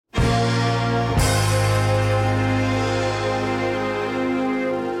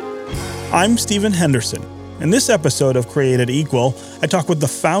I'm Stephen Henderson. In this episode of Created Equal, I talk with the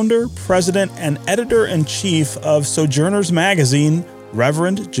founder, president, and editor-in-chief of Sojourners Magazine,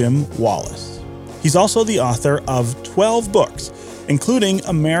 Reverend Jim Wallis. He's also the author of 12 books, including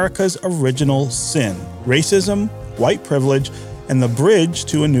America's Original Sin, Racism, White Privilege, and the Bridge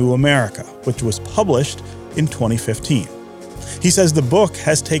to a New America, which was published in 2015. He says the book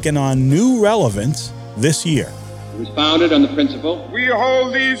has taken on new relevance this year. It was founded on the principle, we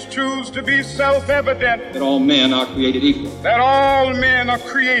hold these truths to be self-evident, that all men are created equal. that all men are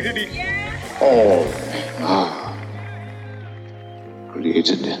created equal. All men are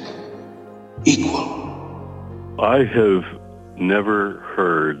created equal. I have never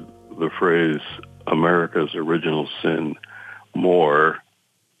heard the phrase America's Original Sin more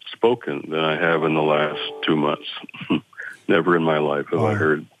spoken than I have in the last 2 months. Never in my life have I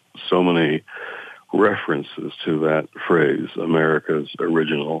heard so many references to that phrase, America's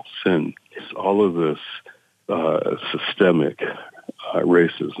Original Sin. It's all of this systemic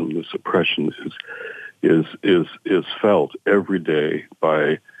racism, this oppression is felt every day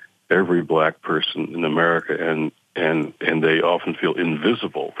by every black person in America, and they often feel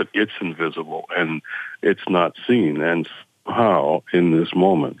invisible, that it's invisible and it's not seen. And somehow, in this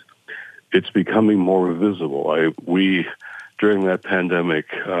moment, it's becoming more visible. During that pandemic,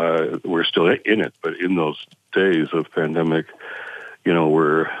 we're still in it, but in those days of pandemic,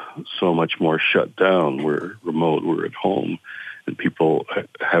 we're so much more shut down. We're remote, we're at home, and people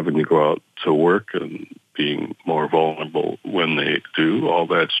having to go out to work and being more vulnerable when they do. All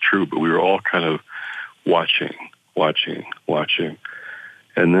that's true, but we were all kind of watching.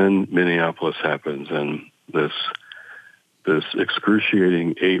 And then Minneapolis happens, and this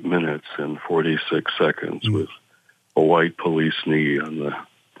excruciating 8 minutes and 46 seconds with a white police knee on the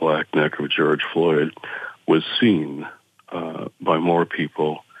black neck of George Floyd was seen by more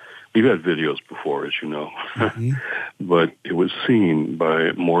people. We've had videos before, as you know, but it was seen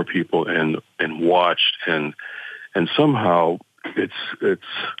by more people and watched, and somehow it's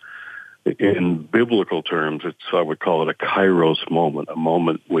in biblical terms, I would call it a kairos moment, a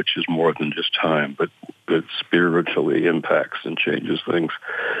moment which is more than just time, but it spiritually impacts and changes things.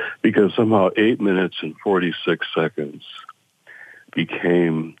 Because somehow 8 minutes and 46 seconds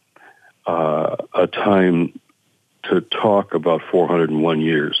became a time to talk about 401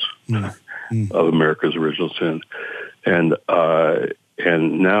 years of America's Original Sin. And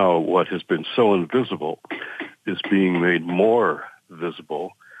now what has been so invisible is being made more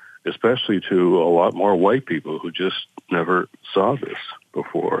visible, especially to a lot more white people who just never saw this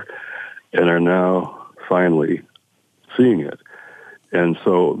before and are now finally seeing it. And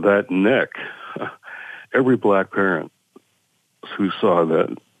so that neck, every black parent who saw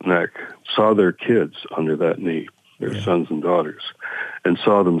that neck saw their kids under that knee, their sons and daughters, and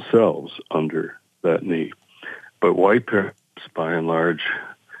saw themselves under that knee. But white parents, by and large,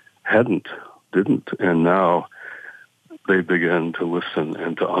 didn't, and now they begin to listen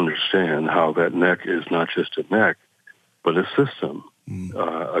and to understand how that neck is not just a neck, but a system,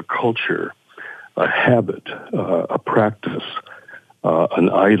 a culture, a habit, a practice, an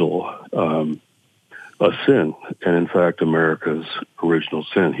idol, a sin, and in fact, America's original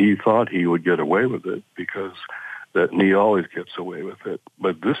sin. He thought he would get away with it because that knee always gets away with it.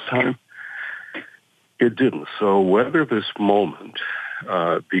 But this time, it didn't. So whether this moment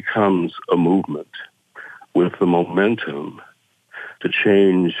becomes a movement with the momentum to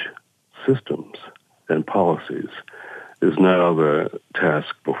change systems and policies is now the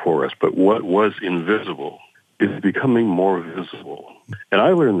task before us. But what was invisible is becoming more visible. And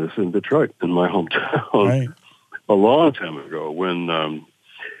I learned this in Detroit, in my hometown, a long time ago when,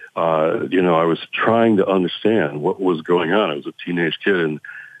 I was trying to understand what was going on. I was a teenage kid, and,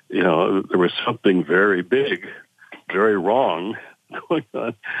 there was something very big, very wrong going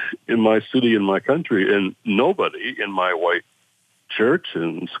on in my city, in my country, and nobody in my white church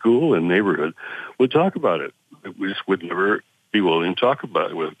and school and neighborhood would talk about it. We just would never be willing to talk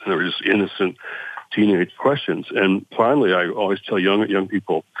about it. There were just innocent teenage questions. And finally, I always tell young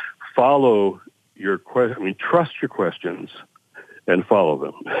people, follow your trust your questions and follow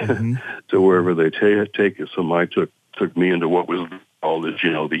them to wherever they take you. So mine took me into what was called,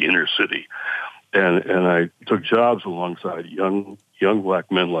 the inner city. And I took jobs alongside young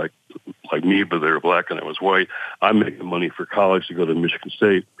black men like me, but they were black and I was white. I'm making money for college to go to Michigan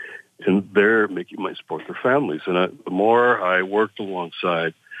State, and they're making money to support their families. And the more I worked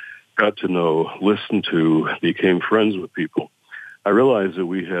alongside, got to know, listened to, became friends with people, I realized that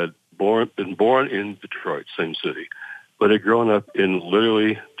we had been born in Detroit, same city, but had grown up in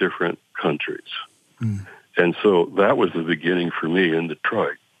literally different countries. And so that was the beginning for me in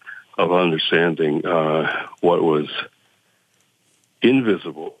Detroit, of understanding what was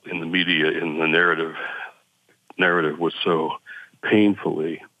invisible in the media, in the narrative. Narrative was so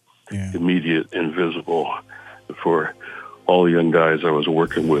painfully immediate and visible for all the young guys I was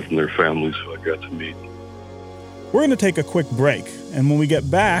working with and their families who I got to meet. We're going to take a quick break, and when we get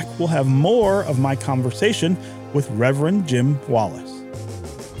back, we'll have more of my conversation with Reverend Jim Wallis.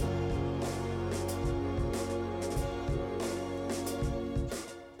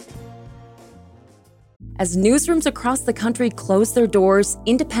 As newsrooms across the country close their doors,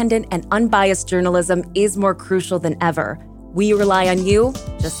 independent and unbiased journalism is more crucial than ever. We rely on you,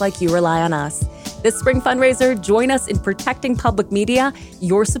 just like you rely on us. This spring fundraiser, join us in protecting public media.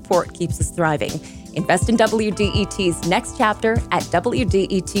 Your support keeps us thriving. Invest in WDET's next chapter at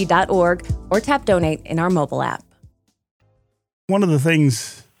WDET.org or tap donate in our mobile app. One of the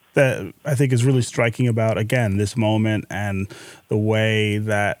things that I think is really striking about, again, this moment and the way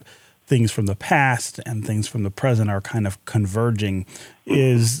that things from the past and things from the present are kind of converging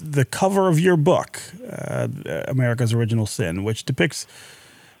is the cover of your book, America's Original Sin, which depicts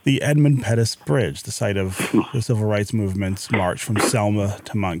the Edmund Pettus Bridge, the site of the Civil Rights Movement's march from Selma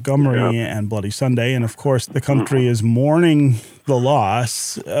to Montgomery and Bloody Sunday. And of course, the country is mourning the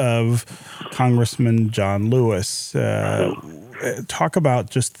loss of Congressman John Lewis. Talk about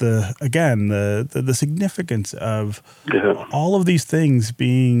just the significance of all of these things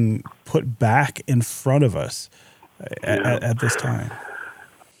being put back in front of us at this time.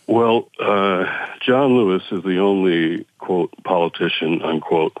 Well, John Lewis is the only, quote, politician,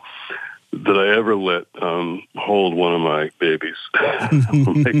 unquote, that I ever let hold one of my babies,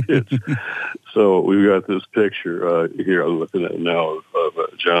 my kids. So we've got this picture here I'm looking at now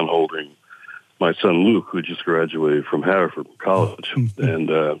of John holding my son Luke, who just graduated from Haverford College, and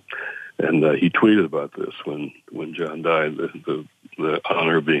he tweeted about this when John died. The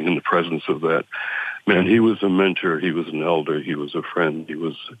honor of being in the presence of that man. He was a mentor. He was an elder. He was a friend. He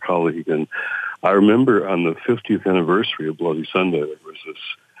was a colleague. And I remember on the 50th anniversary of Bloody Sunday, there was this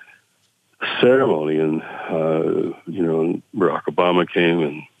ceremony, and Barack Obama came,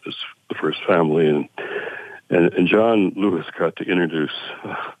 and the first family, and John Lewis got to introduce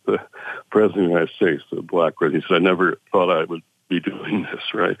the President of the United States, the black president. He said, "I never thought I would be doing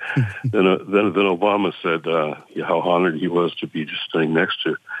this," right? then Obama said how honored he was to be just sitting next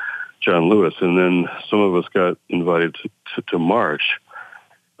to John Lewis. And then some of us got invited to march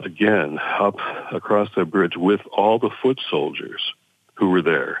again up across that bridge with all the foot soldiers who were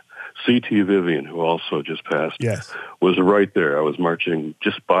there. C.T. Vivian, who also just passed, was right there. I was marching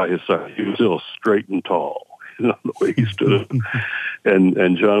just by his side. He was still straight and tall, the way he stood up.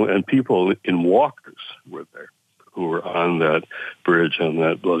 and John and people in walkers were there who were on that bridge on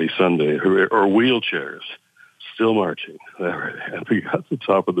that Bloody Sunday, or wheelchairs, still marching. And we got to the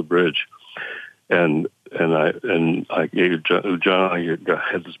top of the bridge, and I gave John. I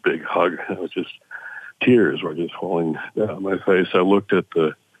had this big hug. And it was just tears were just falling down my face. I looked at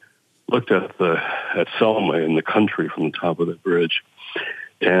Selma in the country from the top of the bridge,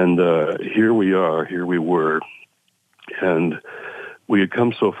 and here we were, and we had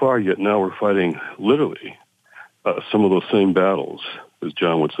come so far. Yet now we're fighting literally some of those same battles, as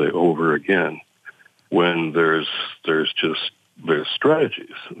John would say, over again. When there's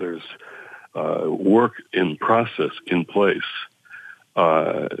strategies, there's work in process in place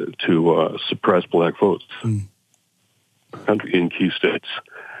to suppress black votes in key states.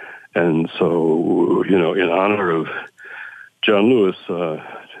 And so, in honor of John Lewis,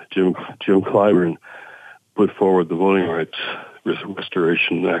 Jim Clyburn put forward the Voting Rights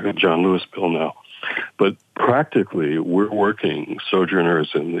Restoration Act, John Lewis bill now. But practically, we're working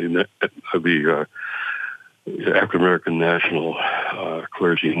sojourners in the African American National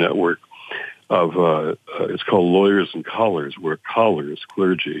Clergy Network of it's called Lawyers and Collars, where collars,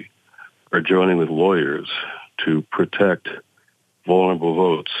 clergy, are joining with lawyers to protect vulnerable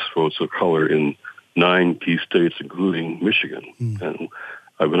votes of color in 9 key states, including Michigan. And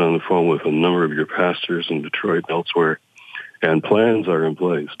I've been on the phone with a number of your pastors in Detroit and elsewhere, and plans are in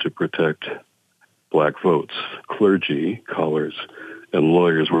place to protect black votes, clergy, collars, and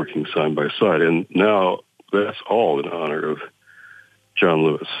lawyers working side by side. And now that's all in honor of John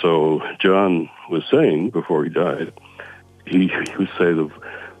Lewis. So John was saying before he died, he would say the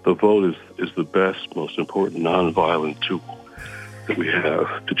vote is the best, most important nonviolent tool that we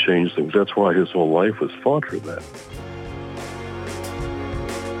have to change things. That's why his whole life was fought for that.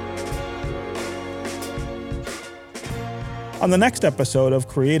 On the next episode of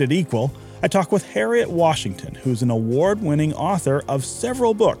Created Equal, I talk with Harriet Washington, who's an award-winning author of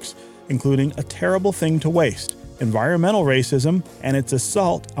several books, including A Terrible Thing to Waste, Environmental Racism and Its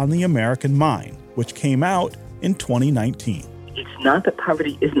Assault on the American Mind, which came out in 2019. It's not that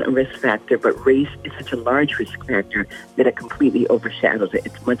poverty isn't a risk factor, but race is such a large risk factor that it completely overshadows it.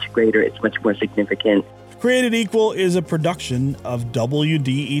 It's much greater. It's much more significant. Created Equal is a production of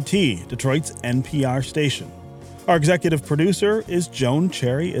WDET, Detroit's NPR station. Our executive producer is Joan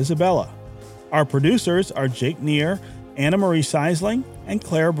Cherry Isabella. Our producers are Jake Neer, Anna Marie Seisling, and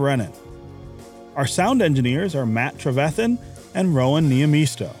Claire Brennan. Our sound engineers are Matt Trevethan and Rowan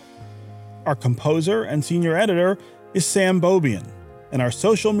Niamisto. Our composer and senior editor is Sam Bobian, and our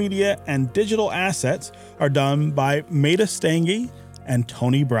social media and digital assets are done by Maida Stange and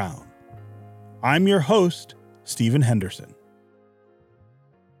Tony Brown. I'm your host, Stephen Henderson.